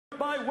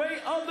by way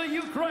of the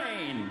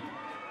Ukraine,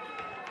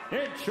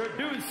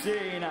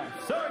 introducing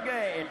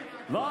Sergey,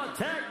 the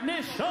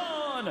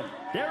technician,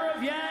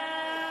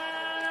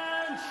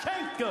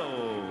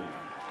 Derievyanchenko.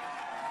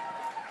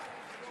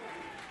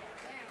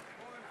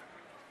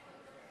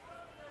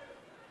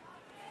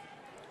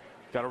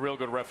 Got a real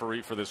good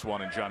referee for this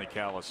one in Johnny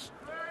Callis.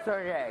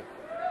 Sergey,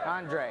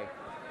 Andre.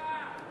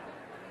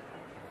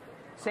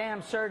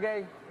 Sam,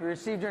 Sergey, you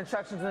received your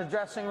instructions in the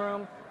dressing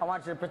room. I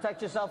want you to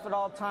protect yourself at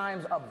all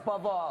times.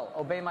 Above all,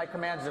 obey my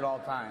commands at all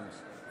times.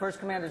 First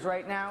command is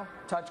right now,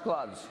 touch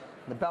gloves.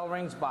 The bell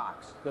rings,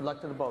 box. Good luck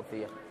to the both of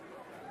you.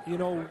 You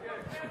know,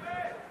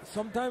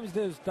 sometimes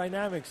there's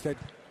dynamics that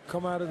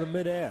come out of the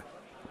midair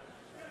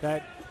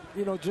that,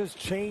 you know, just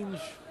change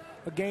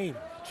a game,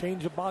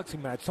 change a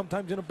boxing match.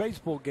 Sometimes in a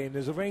baseball game,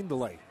 there's a rain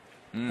delay.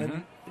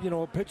 And, you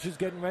know, a pitcher's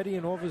getting ready,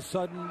 and all of a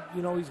sudden,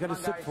 you know, he's got to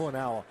sit for an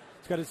hour.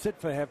 He's got to sit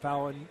for a half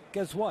hour, and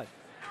guess what?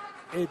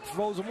 It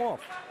throws him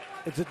off.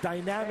 It's a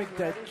dynamic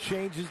that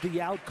changes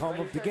the outcome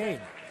of the game.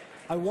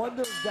 I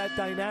wonder if that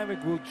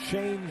dynamic will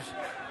change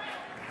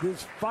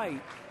this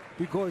fight,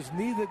 because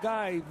neither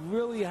guy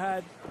really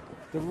had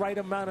the right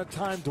amount of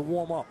time to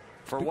warm up.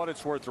 For what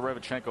it's worth,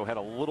 Derievyanchenko had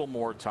a little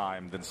more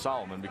time than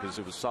Solomon, because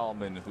it was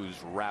Solomon whose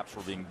wraps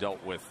were being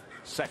dealt with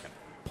second.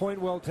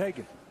 Point well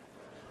taken.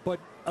 But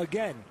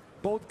again,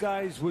 both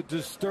guys were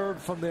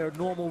disturbed from their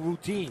normal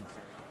routine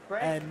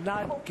and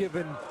not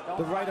given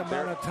the right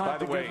amount of time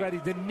to get ready.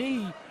 The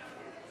knee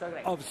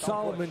of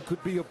Solomon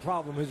could be a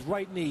problem. His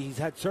right knee, he's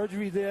had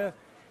surgery there.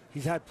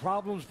 He's had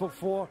problems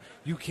before.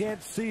 You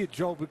can't see it,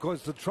 Joe,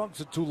 because the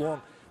trunks are too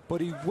long. But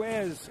he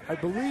wears, I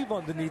believe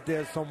underneath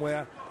there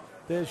somewhere,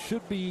 there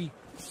should be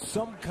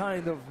some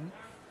kind of...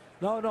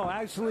 No,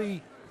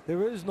 actually,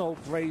 there is no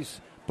brace.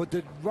 But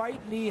the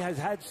right knee has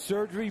had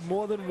surgery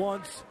more than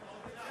once.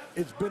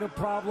 It's been a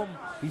problem.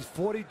 He's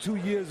 42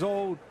 years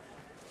old.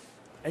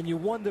 And you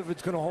wonder if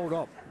it's going to hold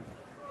up.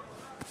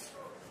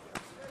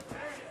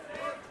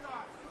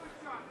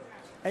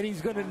 And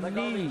he's going to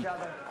need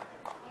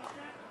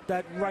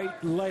that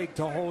right leg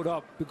to hold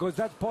up, because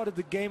that's part of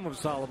the game of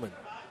Solomon.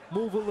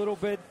 Move a little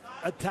bit,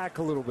 attack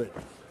a little bit,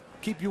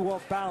 keep you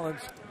off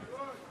balance,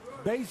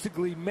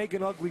 basically make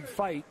an ugly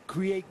fight,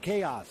 create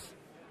chaos.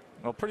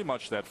 Well, pretty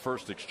much that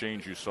first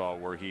exchange you saw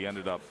where he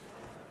ended up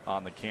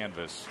on the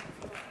canvas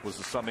was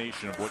the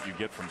summation of what you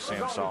get from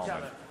Sam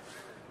Solomon.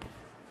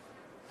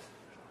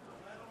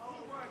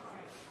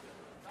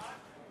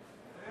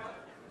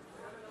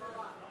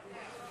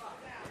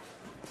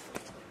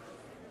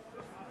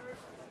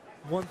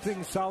 One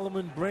thing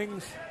Solomon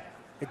brings,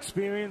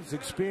 experience,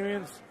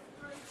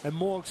 and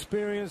more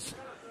experience.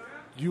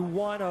 You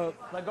want a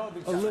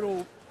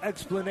little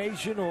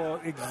explanation or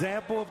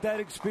example of that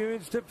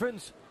experience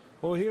difference?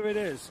 Well, here it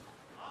is.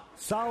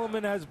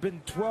 Solomon has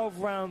been 12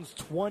 rounds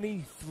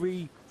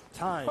 23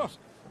 times.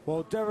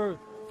 Well,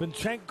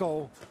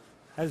 Derievyanchenko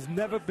has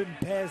never been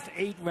past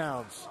 8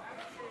 rounds,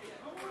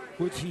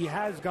 which he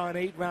has gone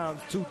 8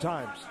 rounds 2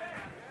 times.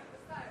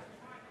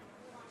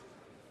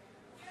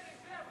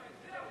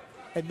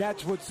 And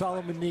that's what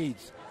Solomon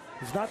needs.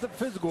 It's not the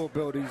physical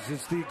abilities,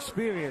 it's the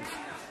experience,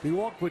 the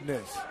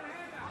awkwardness.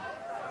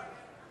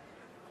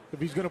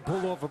 If he's going to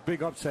pull off a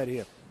big upset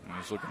here. And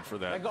he's looking for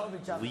that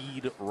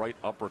lead right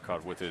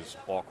uppercut with his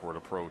awkward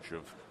approach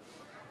of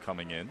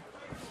coming in.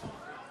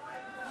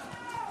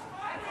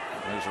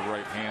 There's a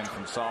right hand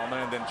from Solomon,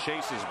 and then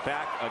chases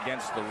back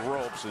against the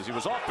ropes as he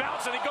was off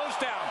balance, and he goes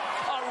down.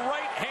 A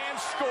right hand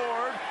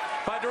scored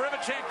by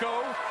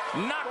Derievyanchenko.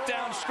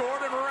 Knockdown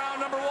scored in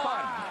round number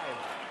 1.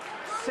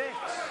 6,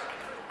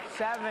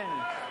 7, 8. You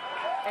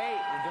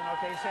doing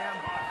okay, Sam?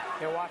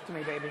 Here, walk to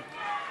me, baby.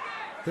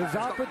 There's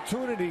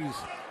opportunities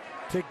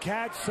to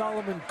catch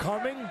Solomon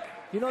coming.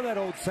 You know that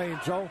old saying,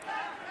 Joe?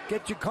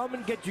 Get you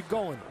coming, get you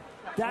going.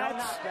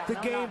 That's the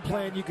game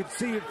plan. You can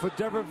see it for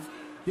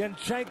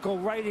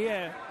Derievyanchenko right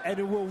here, and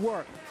it will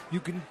work. You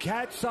can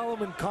catch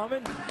Solomon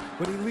coming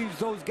when he leaves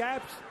those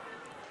gaps,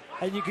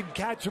 and you can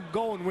catch him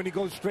going when he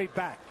goes straight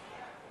back.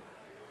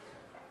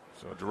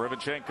 So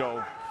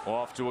Derievyanchenko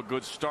off to a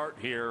good start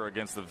here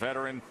against the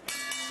veteran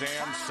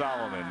Sam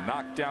Solomon.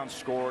 Knockdown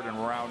scored in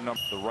round number.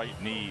 The right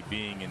knee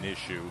being an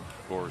issue.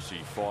 Of course, he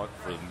fought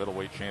for the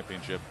middleweight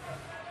championship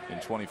in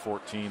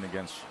 2014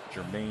 against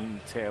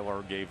Jermaine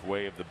Taylor, gave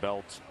way of the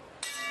belt.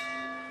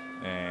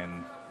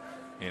 And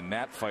in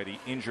that fight, he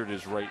injured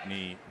his right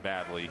knee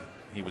badly.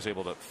 He was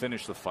able to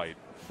finish the fight,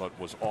 but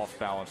was off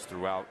balance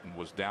throughout and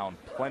was down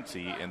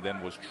plenty, and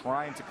then was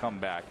trying to come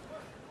back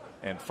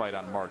and fight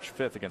on March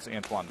 5th against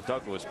Antoine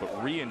Douglas,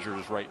 but re-injured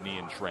his right knee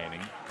in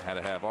training. Had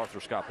to have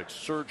arthroscopic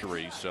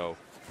surgery, so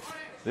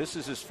this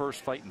is his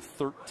first fight in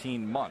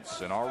 13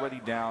 months and already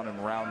down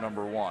in round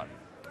number 1.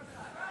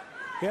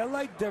 Yeah, I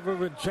like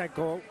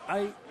Derievyanchenko.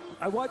 I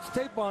watched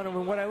tape on him,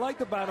 and what I liked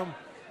about him,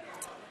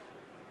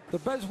 the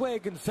best way I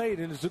can say it,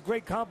 and it's a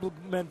great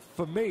compliment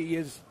for me,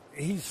 is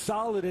he's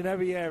solid in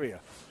every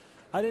area.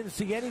 I didn't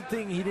see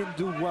anything he didn't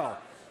do well.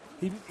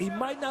 He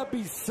might not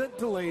be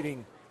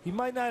scintillating. He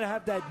might not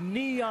have that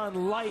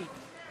neon light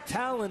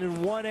talent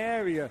in one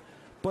area,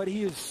 but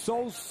he is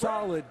so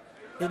solid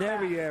in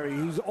every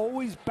area. He's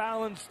always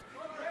balanced.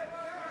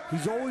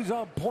 He's always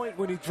on point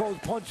when he throws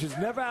punches,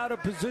 never out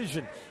of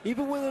position.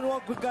 Even with an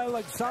awkward guy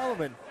like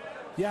Solomon,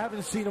 you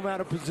haven't seen him out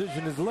of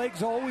position. His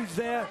legs are always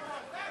there,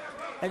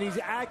 and he's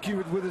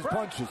accurate with his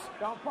punches.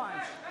 Don't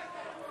punch.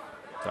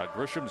 Todd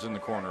Grisham's in the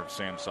corner of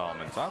Sam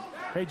Solomon. Tom?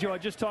 Hey, Joe, I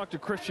just talked to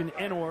Christian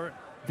Enor,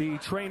 the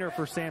trainer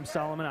for Sam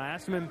Solomon. I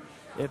asked him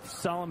if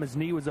Solomon's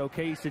knee was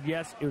okay. He said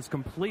yes, it was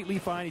completely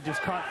fine. He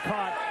just caught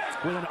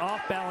with an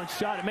off-balance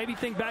shot. It made me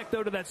think back,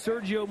 though, to that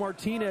Sergio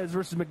Martinez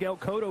versus Miguel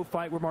Cotto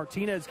fight where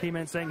Martinez came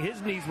in saying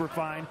his knees were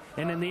fine,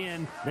 and in the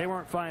end, they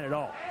weren't fine at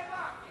all.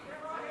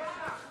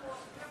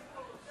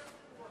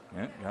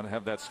 Yeah, got to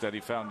have that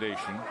steady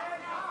foundation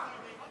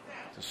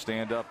to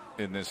stand up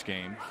in this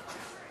game.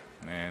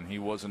 And he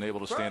wasn't able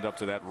to stand up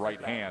to that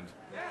right hand.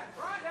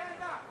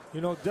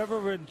 You know,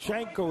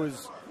 Derivanchenko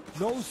is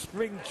no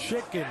spring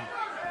chicken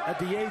at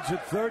the age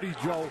of 30,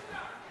 Joe.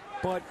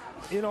 But,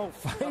 you know,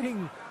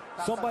 fighting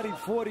somebody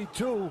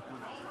 42,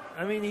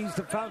 I mean, he's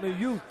the fountain of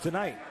youth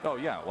tonight. Oh,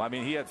 yeah. Well, I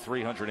mean, he had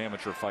 300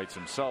 amateur fights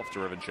himself,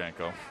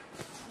 Derivanchenko.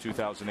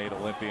 2008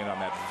 Olympian on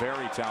that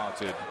very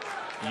talented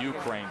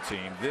Ukraine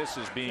team. This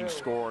is being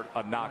scored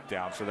a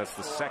knockdown, so that's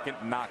the second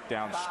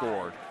knockdown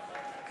scored.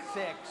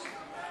 6,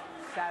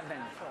 7,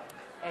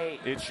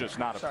 8. It's just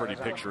not a pretty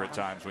picture at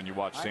times when you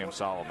watch Sam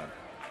Solomon.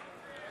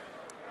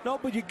 No,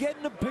 but you're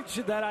getting the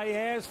picture that I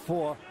asked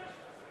for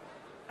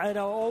at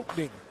our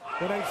opening.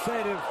 When I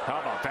said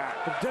how about that?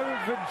 If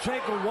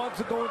Derivanchenko wants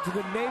to go into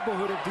the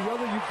neighborhood of the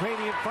other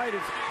Ukrainian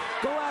fighters,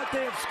 go out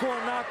there and score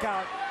a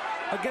knockout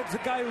against a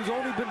guy who's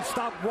only been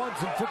stopped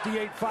once in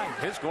 58 fights.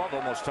 His glove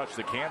almost touched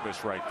the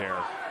canvas right there.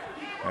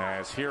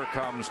 As here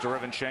comes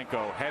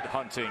Derivanchenko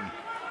headhunting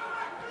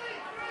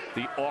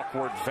the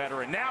awkward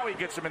veteran. Now he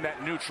gets him in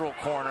that neutral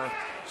corner.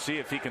 See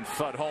if he can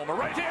thud home a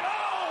right hand.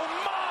 Oh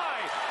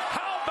my!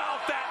 How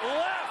about that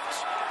left?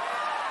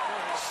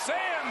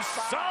 Sam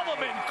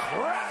Solomon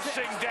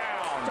crashing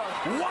down.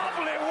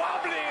 Wobbly,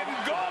 wobbly, and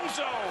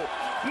gonzo.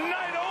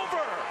 Night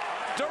over.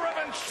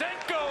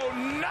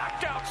 Derivanchenko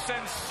knockout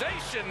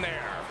sensation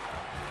there.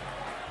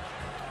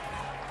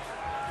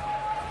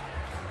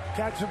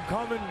 Catch him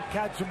coming,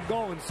 catch him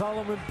going.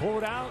 Solomon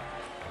pulled out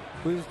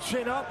with his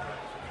chin up.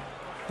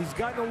 He's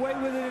gotten away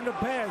with it in the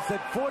past.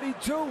 At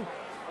 42,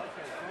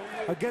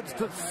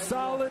 against a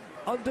solid,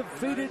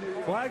 undefeated,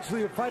 well,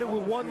 actually a fighter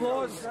with one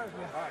loss,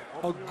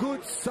 a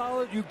good,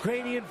 solid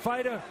Ukrainian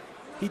fighter,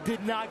 he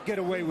did not get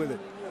away with it.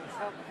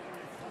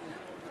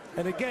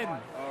 And again,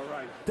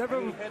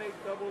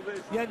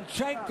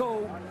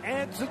 Derivanchenko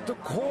answered the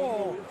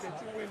call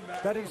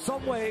that in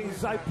some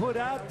ways I put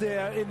out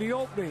there in the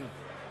opening.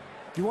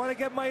 You want to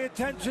get my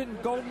attention?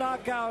 Go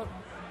knock out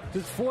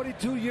this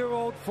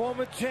 42-year-old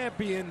former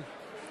champion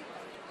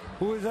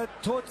who is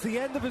towards the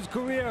end of his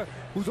career,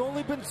 who's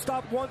only been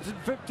stopped once in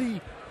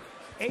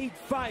 58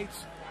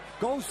 fights.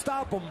 Go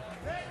stop him.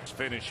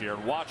 Finish here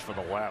and watch for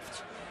the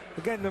left.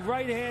 Again, the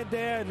right hand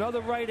there,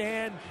 another right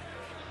hand.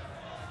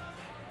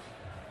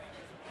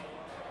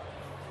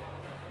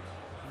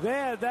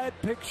 There, that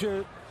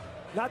picture,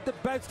 not the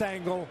best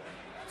angle.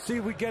 See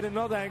if we get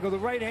another angle. The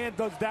right hand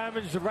does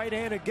damage. The right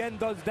hand again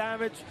does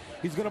damage.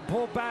 He's going to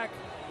pull back.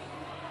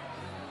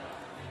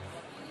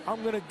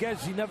 I'm going to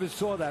guess he never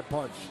saw that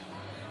punch.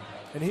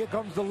 And here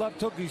comes the left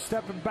hook. He's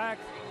stepping back.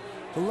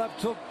 The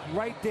left hook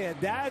right there.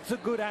 That's a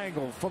good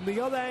angle. From the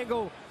other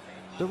angle,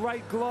 the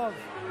right glove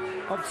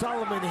of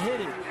Solomon hit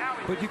it.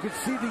 But you can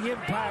see the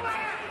impact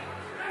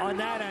on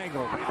that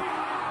angle.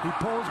 He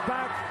pulls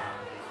back,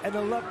 and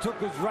the left hook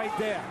is right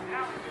there.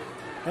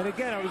 And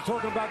again, I was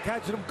talking about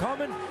catching him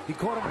coming. He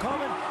caught him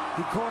coming.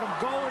 He caught him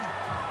going.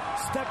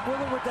 Stepped with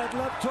him with that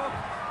left hook.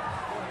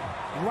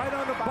 Right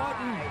on the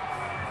button.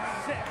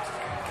 6.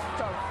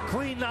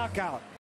 Clean knockout.